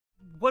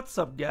What's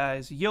up,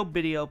 guys?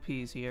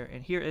 YoBiddyLPs here,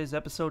 and here is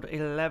episode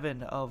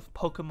 11 of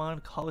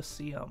Pokemon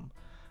Colosseum.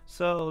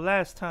 So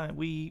last time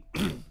we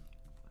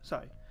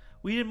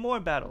we did more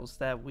battles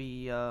that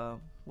we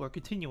were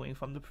continuing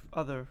from the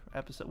other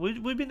episode.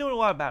 We've been doing a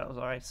lot of battles,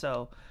 alright,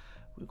 so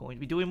we're going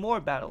to be doing more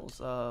battles.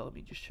 Let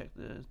me just check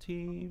the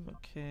team.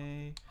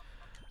 Okay,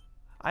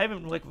 I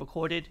haven't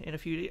recorded in a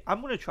few days. I'm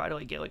gonna try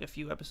to get a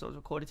few episodes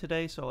recorded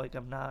today, so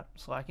I'm not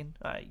slacking.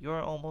 Alright, you're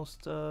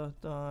almost done,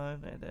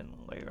 and then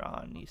later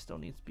on he still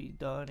needs to be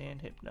done, and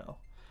Hypno.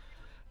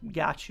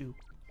 Got you.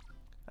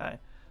 Alright,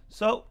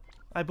 so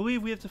I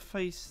believe we have to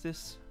face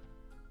this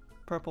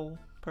purple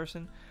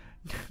person.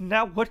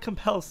 Now what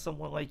compels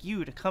someone like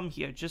you to come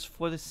here just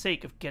for the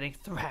sake of getting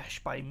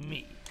thrashed by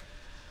me?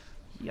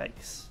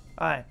 Yikes.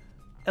 Alright.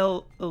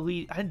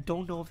 Elite. I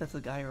don't know if that's a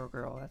guy or a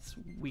girl. That's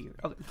weird.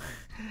 Okay.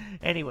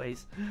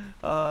 Anyways,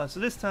 so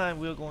this time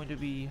we're going to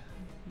be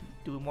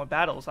doing more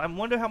battles. I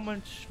wonder how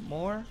much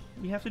more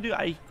we have to do.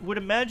 I would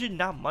imagine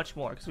not much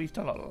more because we've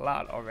done a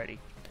lot already.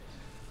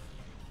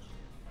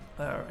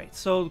 Alright,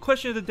 so the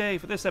question of the day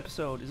for this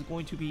episode is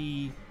going to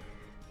be,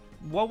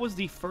 what was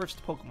the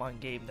first Pokemon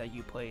game that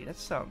you played? That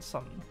sounds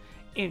something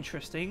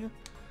interesting.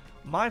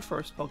 My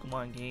first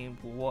Pokemon game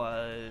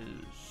was...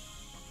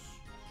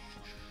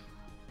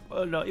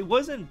 no, it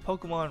wasn't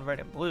Pokemon Red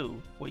and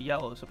Blue or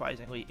Yellow,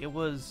 surprisingly. It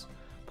was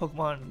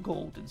Pokemon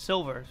Gold and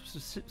Silver,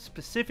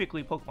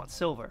 specifically Pokemon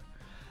Silver.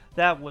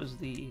 That was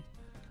the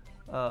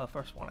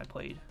first one I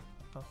played.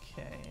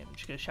 Okay, I'm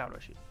just gonna Shadow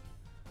Rush you.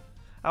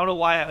 I don't know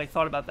why I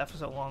thought about that for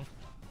so long.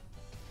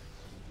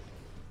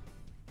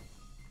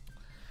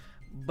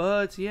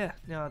 But yeah,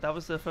 no, that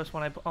was the first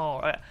one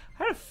I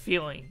had a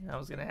feeling that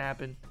was gonna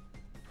happen.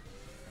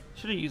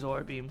 Should have used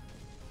Aura Beam.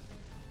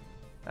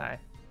 Alright,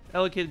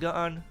 Elekid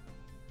gone.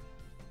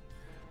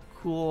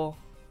 Cool.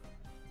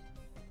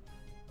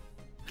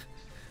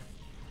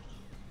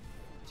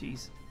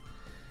 Jeez.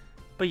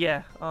 But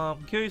yeah,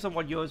 curious on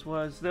what yours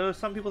was. There are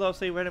some people that'll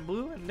say red and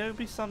blue, and there'll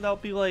be some that'll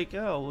be like,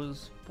 oh, it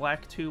was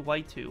black 2,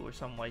 white 2, or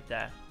something like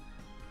that.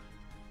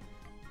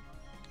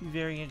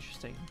 Very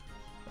interesting.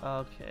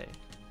 Okay.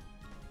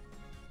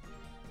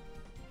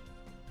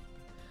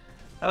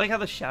 I like how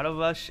the Shadow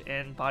Rush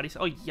and Body...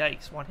 Oh,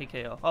 yikes. 1 hit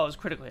KO. Oh, it was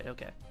critical hit.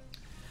 Okay.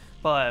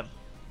 But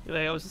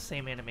it was the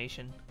same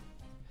animation.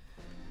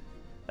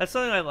 That's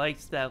something I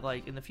liked, that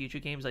in the future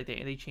games,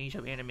 they change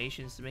up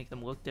animations to make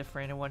them look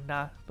different and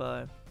whatnot,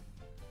 but it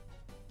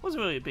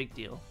wasn't really a big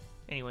deal.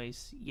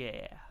 Anyways,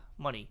 yeah,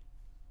 money.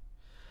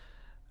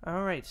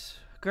 Alright,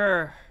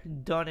 grr,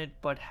 done it,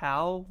 but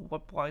how?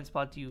 What blind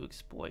spot do you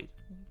exploit?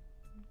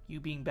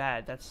 You being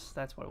bad, that's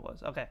what it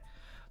was. Okay,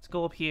 let's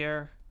go up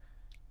here.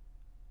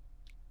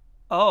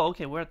 Oh,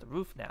 okay, we're at the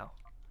roof now.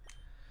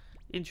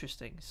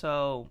 Interesting,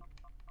 so...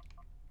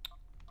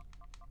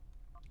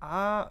 do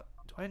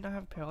I not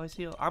have paralyzed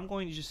heal? I'm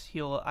going to just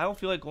heal. I don't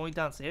feel like going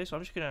downstairs, so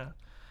I'm just gonna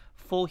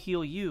full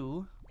heal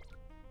you.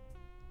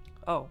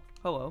 Oh,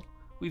 hello.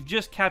 We've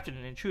just captured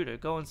an intruder.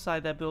 Go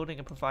inside that building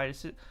and provide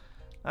assist.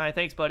 Alright,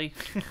 thanks, buddy.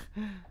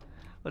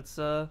 Let's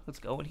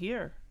go in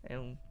here.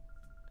 And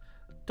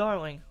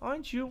darling,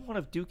 aren't you one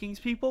of Duking's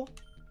people?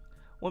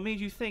 What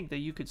made you think that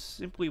you could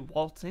simply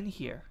waltz in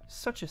here?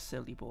 Such a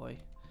silly boy.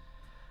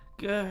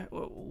 Grr,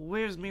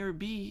 where's Miror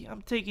B?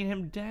 I'm taking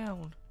him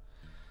down.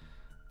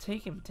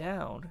 Take him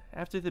down?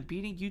 After the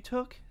beating you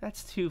took?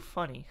 That's too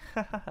funny.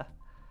 Hahaha.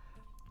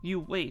 You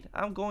wait,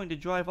 I'm going to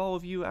drive all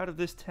of you out of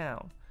this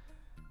town.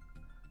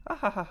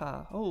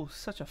 Ahahaha. Oh,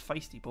 such a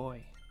feisty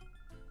boy.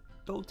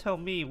 Don't tell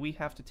me we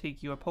have to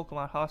take your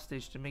Pokemon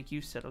hostage to make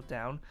you settle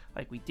down,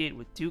 like we did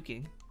with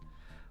Duking.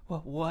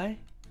 What?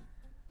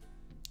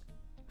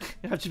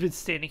 I've just been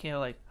standing here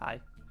like,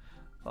 hi.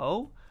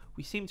 Oh?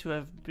 We seem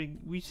to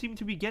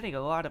be getting a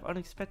lot of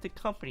unexpected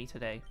company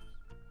today.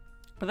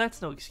 But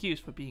that's no excuse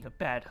for being a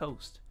bad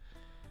host.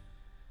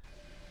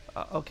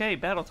 Okay,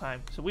 battle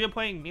time. So we are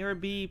playing Miror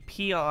B,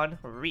 Peon,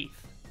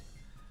 Wreath.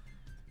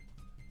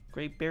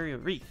 Great Barrier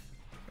Reef.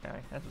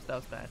 Alright, that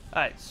was bad.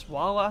 Alright,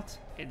 Swalot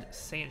and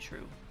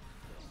Sandshrew.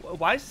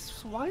 Why is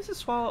the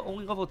Swalot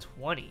only level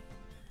 20?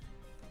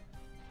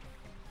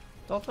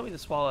 Don't tell me the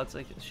Swalot's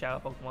like a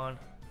Shadow Pokemon.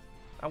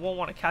 I won't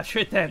want to capture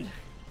it then.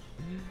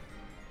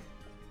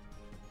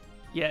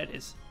 Yeah, it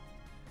is.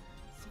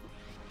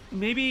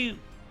 Maybe...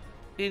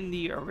 in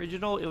the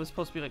original, it was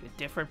supposed to be like a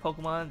different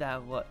Pokemon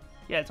that what?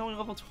 Yeah, it's only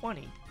level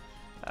 20.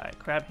 Alright,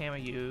 Crab Hammer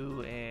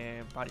you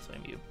and Body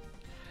Slam you.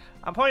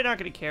 I'm probably not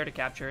going to care to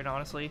capture it,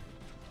 honestly.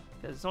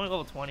 Because it's only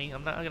level 20.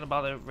 I'm not going to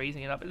bother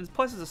raising it up. And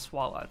plus, it's a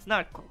Swalot. It's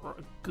not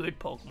a good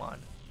Pokemon,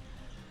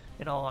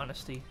 in all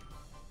honesty.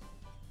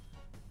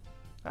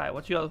 Alright,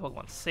 what's your other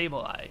Pokemon?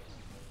 Sableye.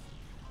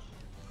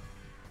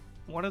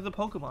 One of the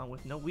Pokemon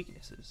with no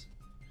weaknesses.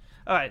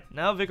 Alright,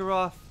 now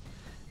Vigoroth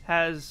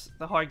has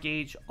the heart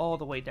gauge all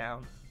the way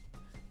down.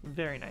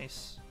 Very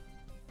nice.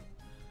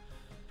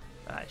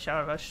 Alright,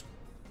 Shadow Rush.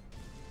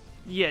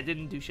 Yeah,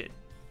 didn't do shit.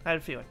 I had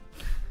a feeling.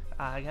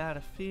 I got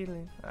a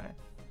feeling. Alright.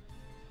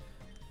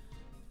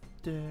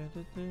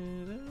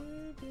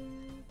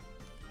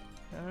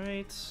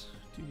 Alright.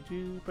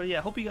 But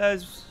yeah, hope you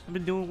guys have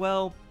been doing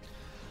well.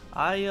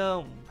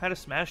 I had a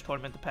Smash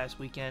tournament the past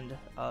weekend,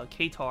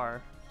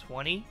 KTAR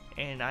 20,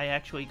 and I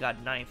actually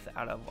got 9th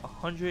out of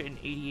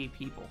 188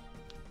 people.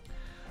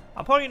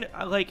 I'm probably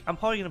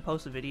gonna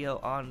post a video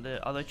on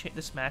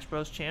the Smash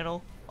Bros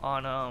channel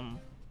on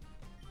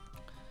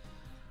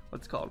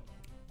what's it called,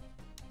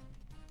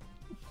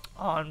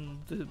 on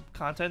the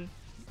content.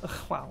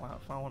 Wow,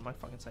 what am I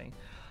fucking saying?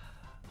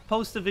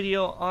 Post a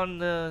video on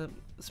the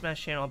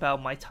Smash channel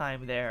about my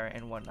time there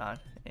and whatnot,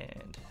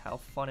 and how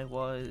fun it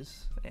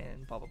was,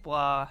 and blah blah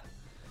blah.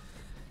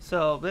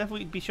 So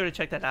definitely be sure to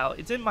check that out.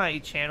 It's in my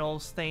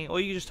channels thing, or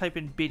you can just type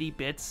in Biddy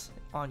Bits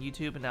on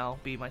YouTube, and that'll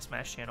be my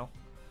Smash channel.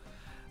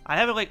 I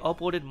haven't like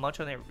uploaded much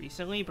on there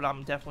recently, but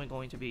I'm definitely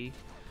going to be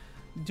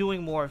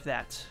doing more of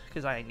that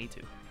because I need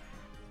to.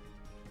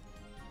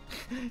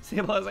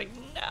 Silva was like,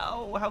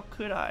 no, how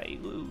could I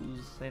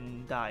lose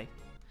and die?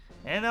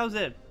 And that was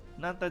it.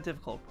 Not that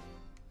difficult.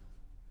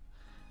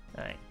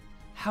 Alright.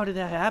 How did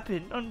that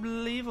happen?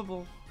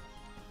 Unbelievable.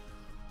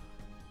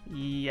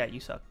 Yeah,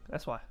 you suck.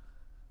 That's why.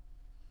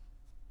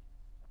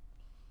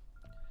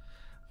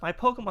 My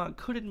Pokemon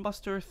couldn't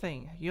muster a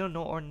thing. You're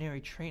no ordinary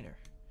trainer.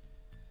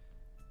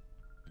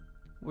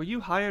 Were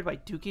you hired by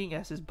Duking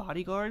as his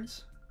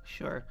bodyguards?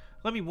 Sure.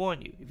 Let me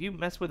warn you, if you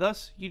mess with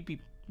us, you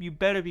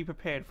better be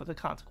prepared for the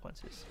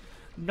consequences.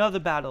 Another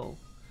battle.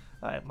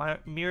 Alright, my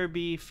Miror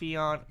B,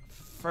 Fion,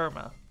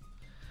 Firma.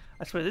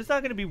 I swear, there's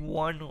not gonna be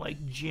one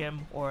like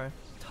Jim or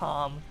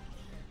Tom.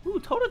 Ooh,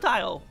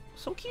 Totodile!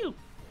 So cute!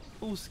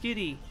 Ooh,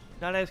 Skitty.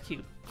 Not as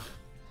cute.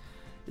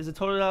 Is the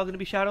Totodile gonna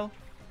be Shadow?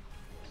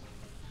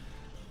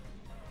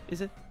 Is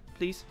it?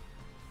 Please?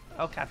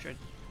 I'll capture it.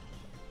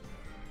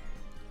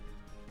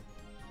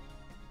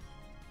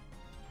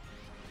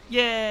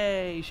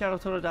 Yay! Shadow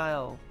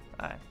Totodile.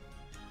 Alright.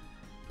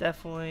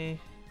 Definitely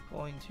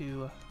going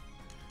to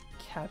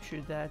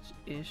capture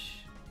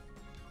that-ish.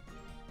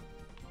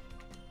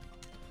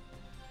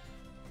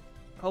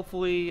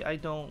 Hopefully I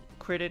don't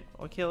crit it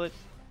or kill it.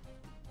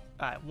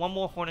 Alright, one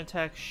more horn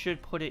attack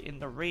should put it in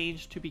the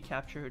range to be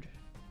captured.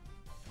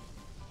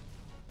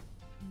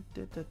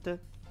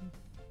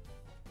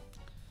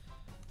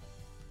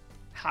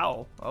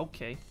 How?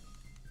 Okay.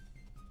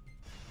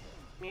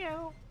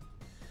 Meow.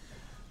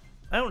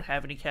 I don't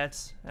have any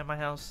cats at my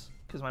house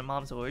because my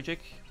mom's allergic,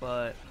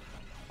 but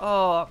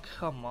oh,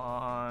 come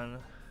on.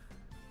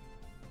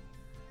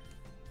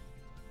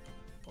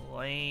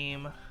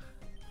 Lame.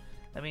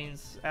 That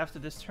means after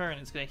this turn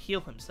it's gonna heal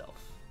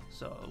himself.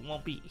 So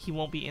he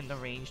won't be in the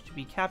range to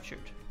be captured.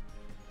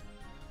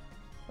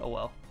 Oh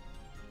well.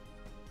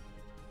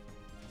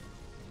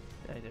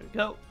 There we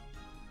go.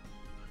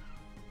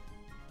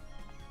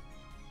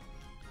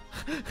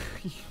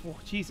 Oh,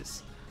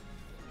 Jesus.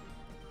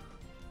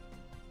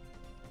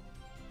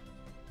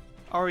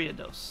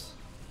 Ariados.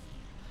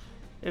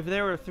 If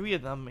there were 3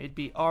 of them, it'd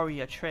be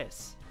Aria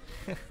Tres.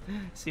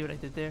 See what I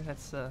did there?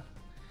 That's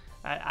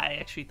I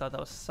actually thought that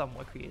was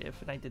somewhat creative,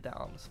 and I did that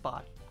on the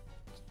spot.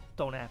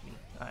 Don't at me.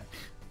 Alright.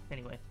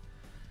 Anyway.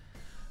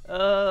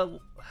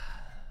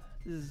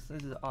 This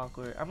is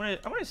awkward. I'm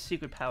gonna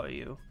secret power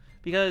you.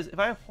 Because if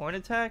I have horn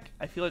attack,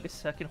 I feel like a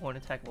second horn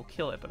attack will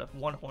kill it, but if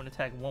one horn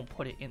attack won't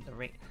put it in the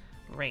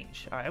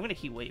range. Alright, I'm gonna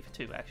heat wave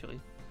too,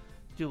 actually.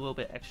 Do a little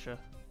bit extra.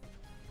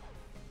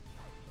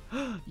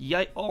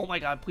 Yikes! Oh my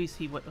god, please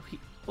heat wave.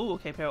 Oh,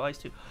 okay, paralyze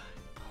too.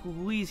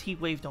 Please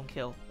heat wave don't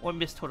kill. Or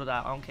miss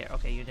Totodile. I don't care.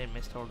 Okay, you didn't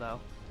miss Totodile.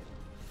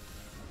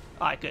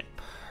 Alright, good.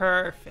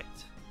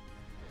 Perfect.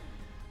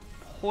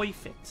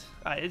 Perfect.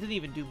 Alright, it didn't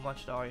even do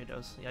much to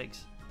Ariados. Yikes.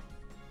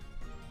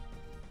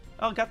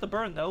 Oh, got the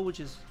burn though, which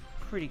is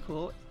pretty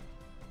cool.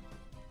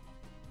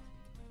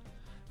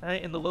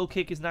 Alright, and the low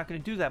kick is not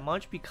going to do that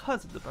much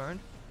because of the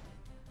burn.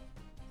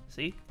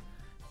 See?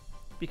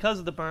 Because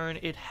of the burn,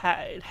 it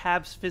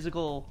halves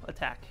physical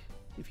attack,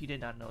 if you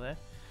did not know that.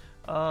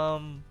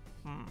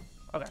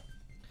 Okay.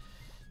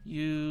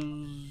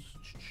 Use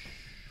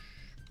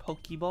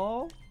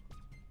Pokeball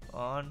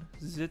on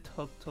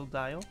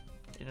Totodile.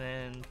 And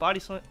then Body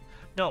Slam.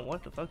 No,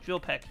 what the fuck?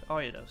 Drill Peck.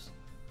 Ariados.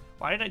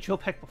 Why didn't I Drill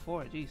Peck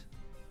before? Jeez.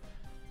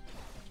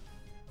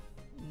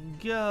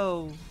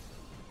 Go.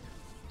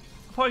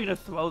 I'm probably gonna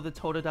throw the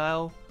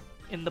Totodile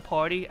in the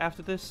party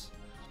after this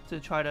to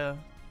try to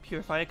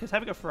purify it, because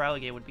having a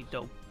Feraligatr would be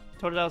dope.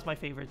 Totodile is my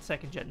favorite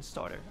 2nd gen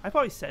starter. I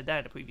probably said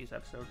that in a previous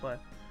episode,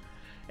 but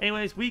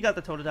anyways, we got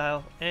the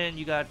Totodile, and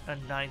you got a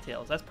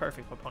Ninetales. That's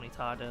perfect for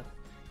Ponyta to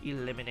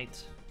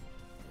eliminate,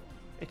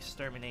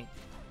 exterminate.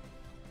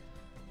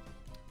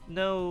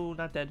 No,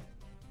 not dead.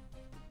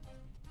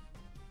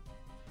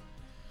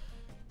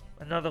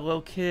 Another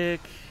low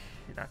kick.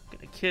 You're not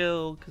gonna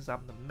kill, because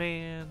I'm the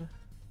man.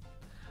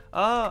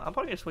 I'm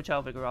probably gonna switch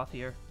out Vigoroth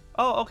here.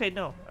 Oh, okay,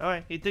 no.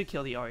 Alright, he did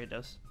kill the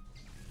Ariados.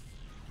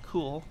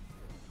 Cool.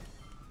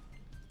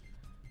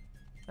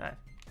 Alright,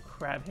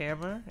 Crab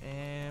Hammer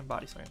and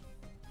Body Slam.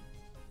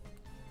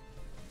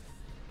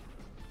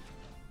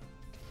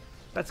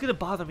 That's gonna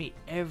bother me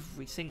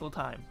every single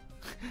time.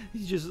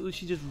 She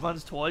just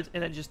runs towards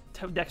and then just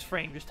next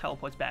frame just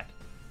teleports back.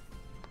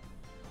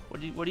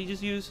 What did you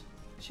just use?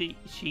 She,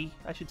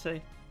 I should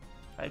say.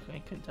 I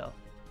couldn't tell.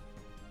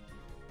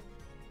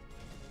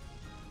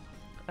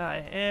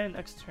 Alright, and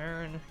next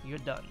turn, you're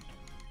done.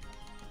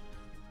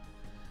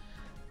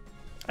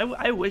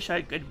 I wish I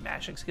had good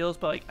mashing skills,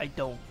 but like I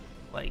don't.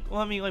 Like,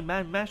 well, I mean,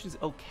 like mashing's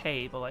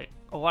okay, but like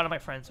a lot of my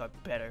friends are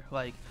better.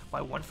 Like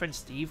my one friend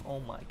Steve, oh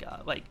my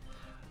god. Like,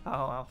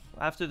 oh,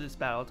 after this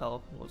battle, I'll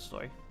tell a little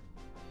story.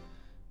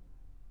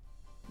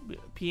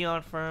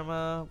 Peon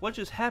Firma, what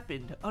just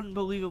happened?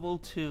 Unbelievable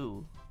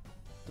too.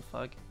 The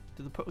fuck?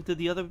 Did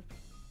the other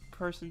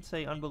person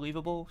say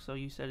unbelievable? So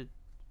you said it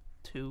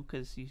too,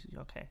 cause you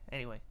okay.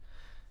 Anyway,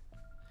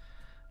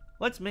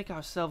 let's make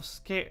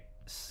ourselves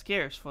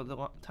scarce for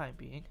the time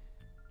being.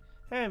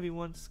 Hey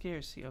everyone,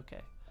 scarcity.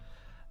 Okay,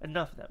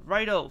 enough of that.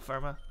 Righto,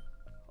 Firma.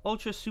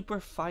 Ultra Super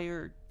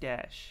Fire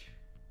Dash.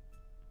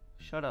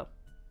 Shut up.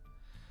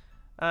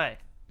 Alright,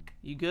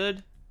 you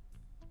good?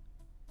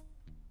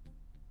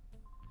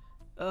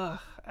 Ugh,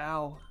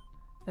 ow.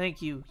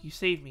 Thank you, you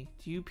saved me.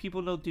 Do you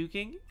people know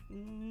duking?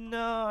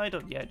 No, I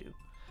don't. Yeah, I do.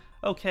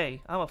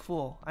 Okay, I'm a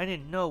fool. I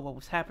didn't know what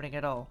was happening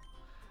at all.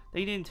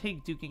 They didn't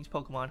take Duking's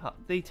Pokemon.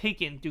 They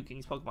taken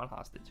Duking's Pokemon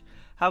hostage.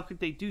 How could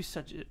they do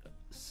such a?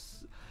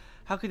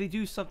 How could they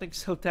do something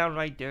so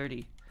downright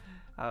dirty?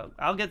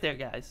 I'll get there,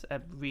 guys.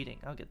 I'm reading.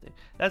 I'll get there.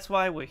 That's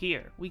why we're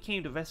here. We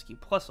came to rescue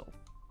Plusle.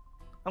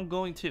 I'm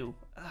going to.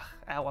 Ugh,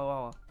 ow, ow,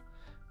 ow.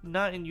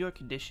 Not in your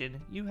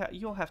condition.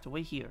 You'll have to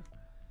wait here.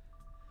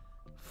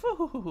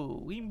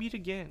 Phew, we meet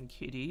again,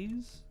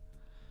 kiddies.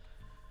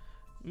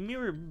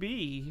 Miror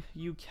B,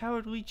 you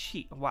cowardly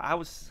cheat. Wow, I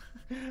was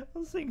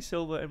saying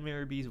Silva in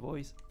Miror B's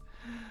voice.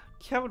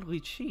 Cowardly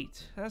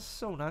cheat. That's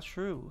so not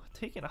true.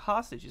 Taking a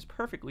hostage is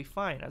perfectly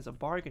fine as a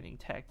bargaining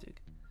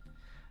tactic.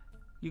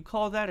 You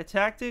call that a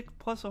tactic?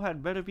 Plusle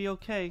had better be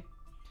okay.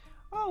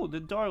 Oh, the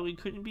darling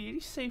couldn't be any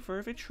safer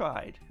if it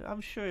tried. I'm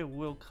sure it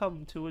will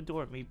come to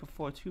adore me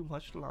before too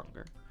much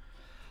longer.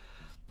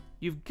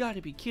 You've got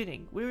to be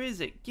kidding. Where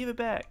is it? Give it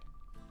back.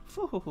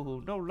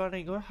 Phew, no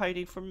running or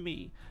hiding from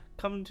me.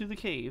 Come to the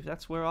cave.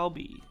 That's where I'll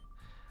be.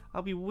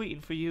 I'll be waiting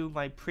for you,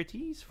 my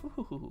pretties.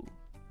 Phew.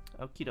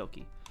 Okie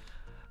dokie.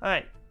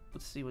 Alright,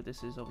 let's see what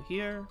this is over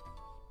here.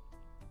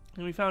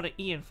 And we found an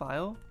Ian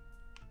file.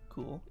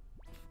 Cool.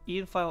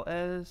 Ian file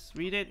as.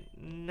 Read it?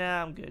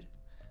 Nah, I'm good.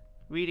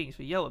 Readings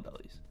for yellow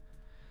bellies.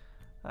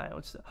 Alright,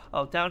 what's the...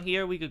 Oh, down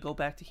here we could go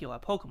back to heal our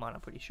Pokemon, I'm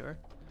pretty sure.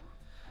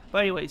 But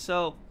anyway,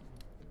 so...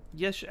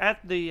 Yes,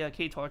 at the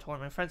K-Tar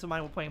tournament, friends of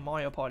mine were playing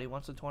Mario Party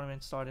once the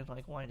tournament started,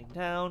 like, winding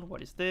down.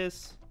 What is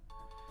this?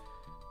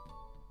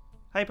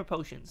 Hyper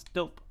Potions.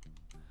 Dope.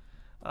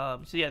 So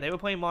yeah, they were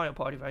playing Mario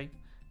Party, right?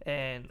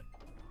 And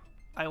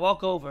I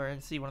walk over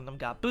and see one of them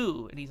got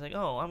Boo. And he's like,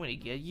 oh, I'm gonna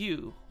get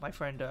you. My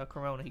friend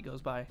Corona, he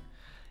goes by.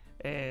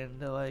 And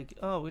they're like,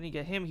 oh, we're gonna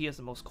get him. He has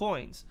the most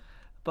coins.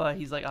 But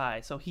he's like,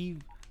 alright, so he...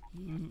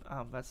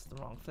 that's the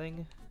wrong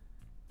thing.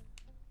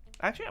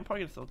 Actually, I'm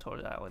probably gonna throw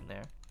Totodile in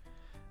there.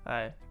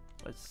 Alright,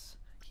 let's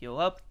heal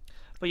up.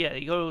 But yeah,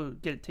 you go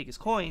take his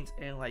coins,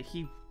 and like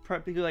he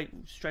practically like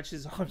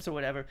stretches his arms or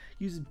whatever,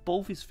 uses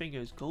both his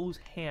fingers, goes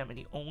ham, and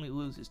he only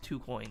loses 2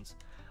 coins.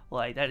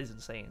 Like, that is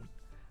insane.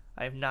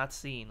 I have not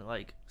seen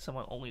like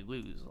someone only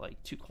lose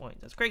like 2 coins.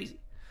 That's crazy.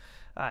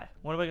 Alright,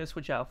 what am I gonna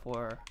switch out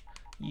for?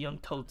 Young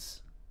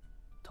Totes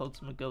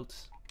my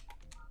goats.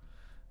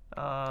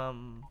 Oh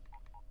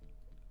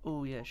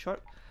yeah, I'm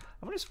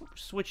gonna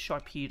switch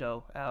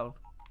Sharpedo out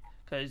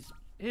because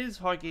his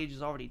heart gauge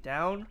is already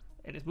down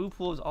and his move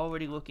pool is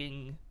already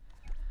looking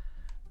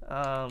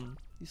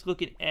he's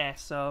looking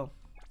ass. So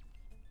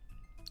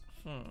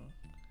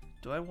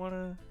do I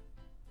wanna,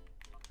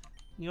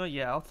 you know,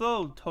 yeah, I'll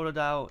throw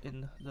Totodile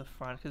in the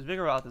front because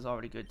Vigoroth is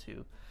already good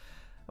too.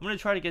 I'm gonna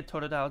try to get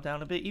Totodile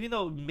down a bit, even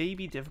though it may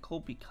be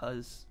difficult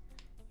because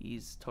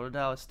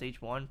Totodile is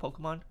stage 1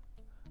 Pokemon.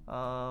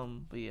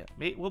 But yeah,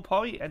 we'll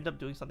probably end up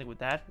doing something with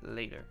that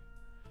later.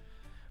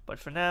 But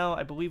for now,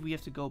 I believe we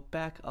have to go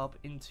back up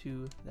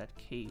into that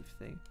cave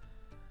thing.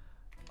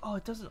 Oh,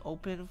 it doesn't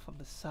open from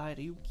the side.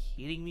 Are you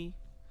kidding me?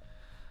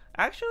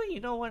 Actually, you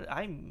know what?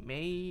 I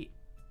may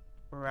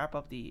wrap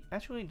up the...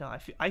 Actually, no.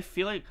 I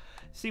feel like...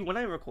 See, when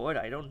I record,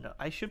 I don't know.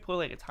 I should put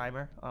like a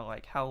timer on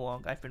like how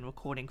long I've been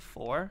recording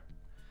for.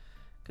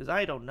 Because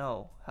I don't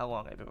know how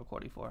long I've been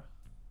recording for.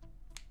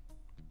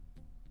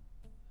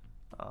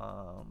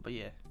 But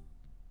yeah.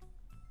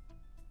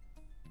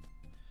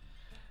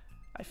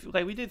 I feel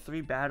like we did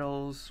 3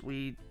 battles.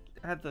 We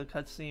had the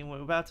cutscene.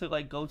 We're about to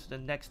like go to the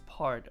next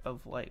part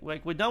of like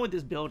we're done with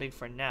this building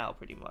for now,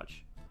 pretty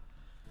much.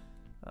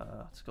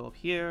 Let's go up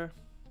here.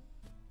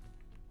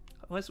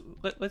 Let's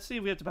see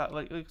if we have to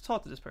let's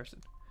talk to this person.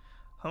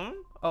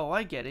 Oh,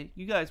 I get it.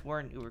 You guys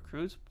weren't new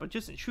recruits, but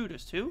just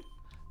intruders too.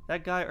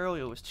 That guy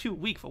earlier was too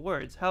weak for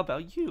words. How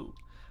about you?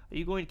 Are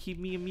you going to keep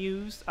me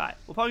amused? Alright,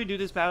 we'll probably do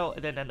this battle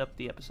and then end off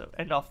the episode.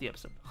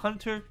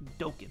 Hunter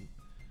Doken.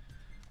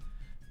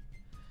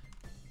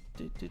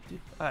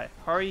 Alright,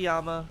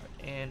 Hariyama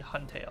and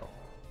Huntail.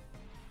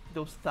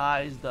 Those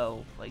thighs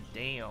though, like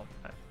damn.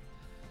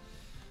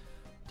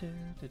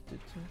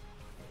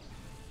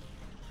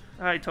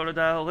 Alright,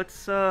 Totodile,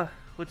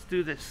 let's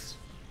do this.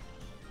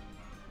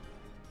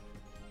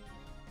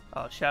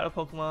 Oh, Shadow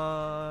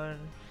Pokemon.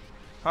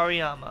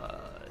 Hariyama.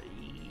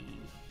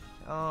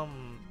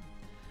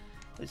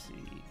 Let's see.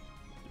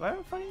 Do I have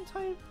a fighting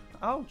type?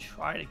 I'll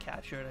try to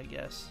capture it, I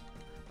guess.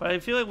 But I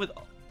feel like with...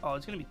 Oh,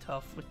 it's gonna be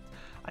tough.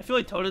 I feel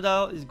like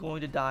Totodile is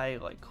going to die,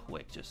 like,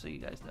 quick, just so you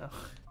guys know.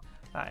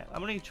 Alright,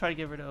 I'm gonna try to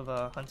get rid of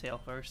Huntail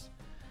first.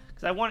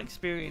 Because I want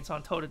experience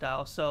on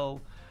Totodile,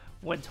 so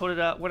when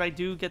I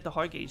do get the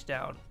heart gauge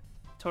down,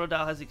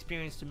 Totodile has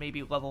experience to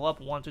maybe level up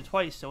once or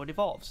twice, so it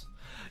evolves.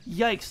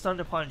 Yikes,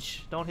 Thunder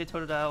Punch. Don't hit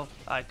Totodile.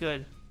 Alright,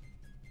 good.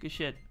 Good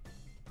shit.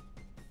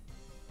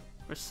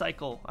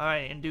 Recycle.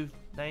 Alright, I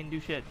didn't do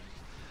shit.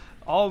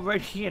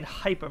 Already in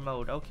hyper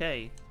mode.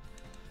 Okay.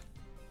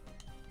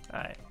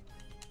 Alright.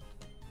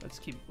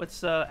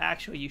 Let's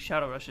actually use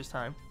Shadow Rush this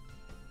time.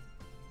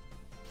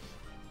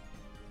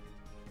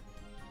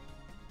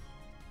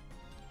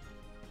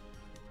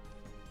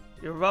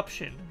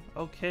 Eruption.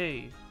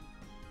 Okay.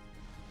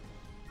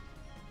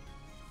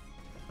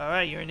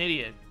 Alright, you're an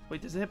idiot.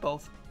 Wait, does it hit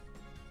both?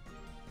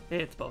 It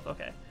hits both,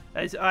 okay.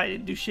 I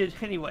didn't do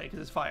shit anyway, because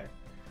it's fire.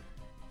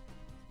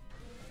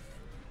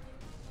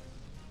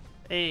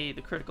 Hey,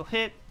 the critical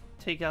hit.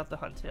 Take out the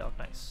Huntail.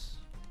 Nice.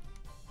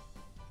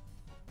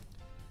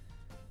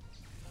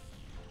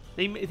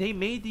 They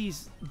made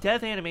these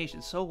death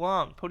animations so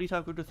long.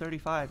 Ponyta grew to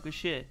 35. Good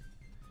shit.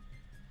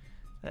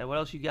 Hey, what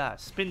else you got?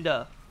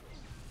 Spinda.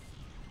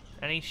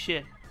 That ain't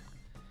shit.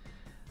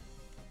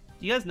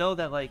 Do you guys know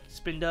that, like,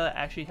 Spinda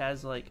actually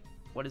has, like,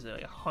 what is it,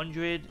 like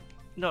 100?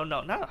 No,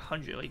 not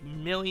 100. Like,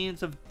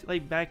 millions of,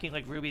 like, back in,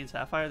 like, Ruby and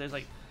Sapphire, there's,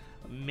 like,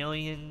 a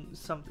million,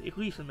 something, at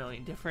least a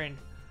million different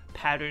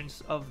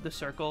patterns of the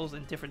circles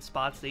and different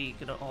spots they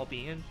could all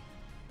be in.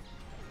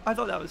 I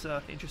thought that was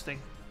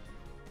interesting.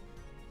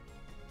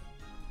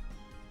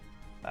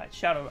 Alright,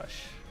 Shadow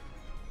Rush.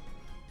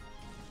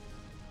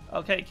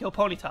 Okay, kill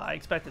Ponyta. I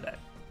expected that.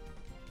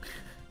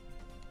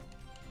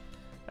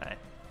 Alright.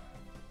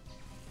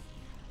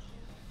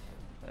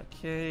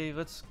 Okay,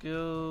 let's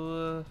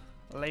go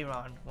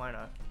Leiron. Why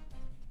not?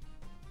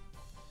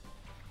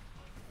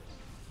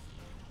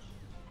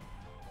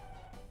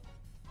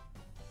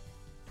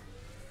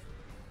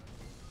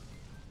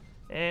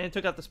 And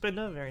took out the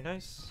Spinda. Very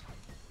nice.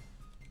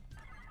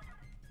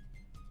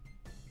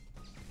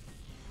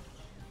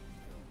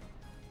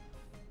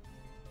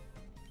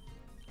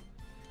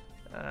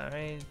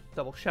 Alright,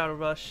 double Shadow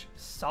Rush.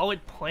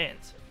 Solid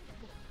Plant.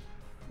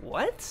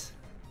 What?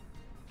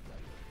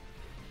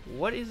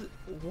 What is...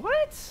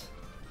 What?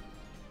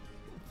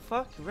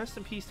 Fuck, rest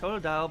in peace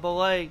Totodile, but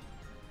like...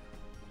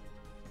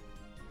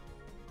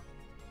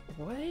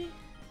 What?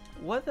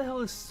 What the hell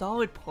is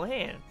Solid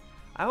Plant?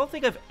 I don't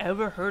think I've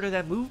ever heard of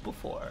that move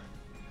before.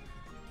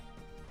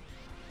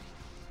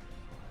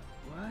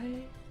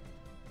 What?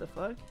 The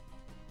fuck?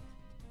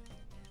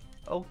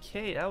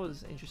 Okay, that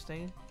was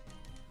interesting.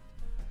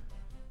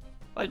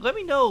 Like, let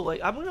me know, like,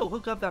 I'm gonna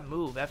look up that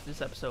move after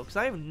this episode, because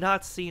I have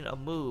not seen a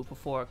move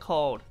before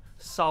called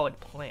Solid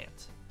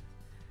Plant.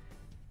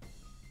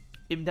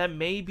 And that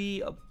may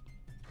be a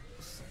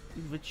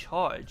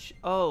recharge.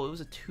 Oh, it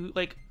was a two,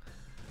 like,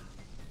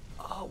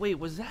 oh, wait,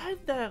 was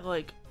that,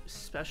 like,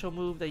 special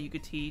move that you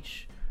could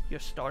teach your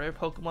starter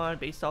Pokemon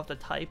based off the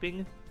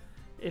typing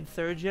in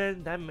 3rd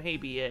gen? That may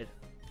be it.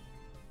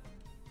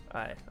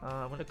 Alright,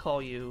 I'm gonna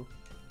call you.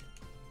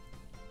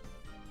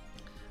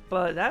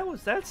 But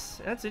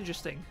that's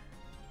interesting.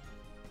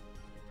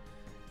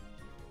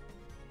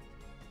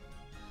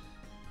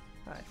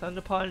 Alright,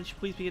 Thunder Punch,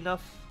 please be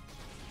enough.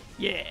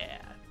 Yeah!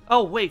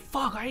 Oh wait,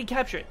 fuck, I didn't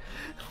capture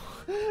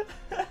it!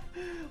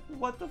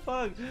 What the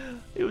fuck?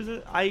 It was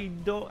I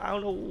don't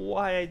know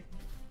why I...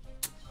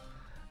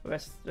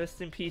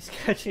 Rest in peace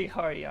catching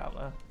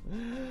Hariyama.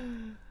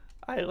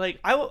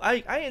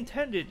 I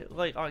intended,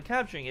 like, on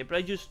capturing it, but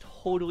I just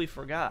totally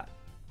forgot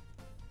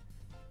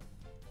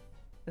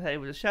that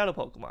it was a Shadow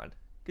Pokemon.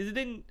 Because it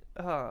didn't...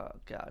 Oh,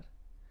 God.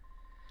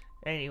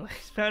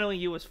 Anyways, battling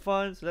you was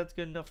fun, so that's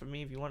good enough for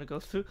me if you want to go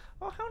through.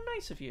 Oh, how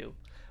nice of you.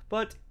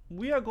 But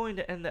we are going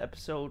to end the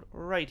episode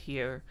right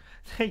here.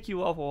 Thank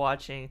you all for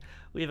watching.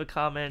 Leave a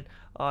comment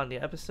on the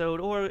episode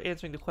or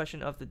answering the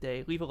question of the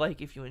day. Leave a like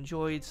if you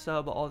enjoyed,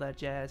 sub, all that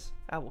jazz.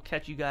 I will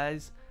catch you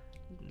guys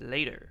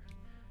later.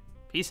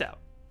 Peace out.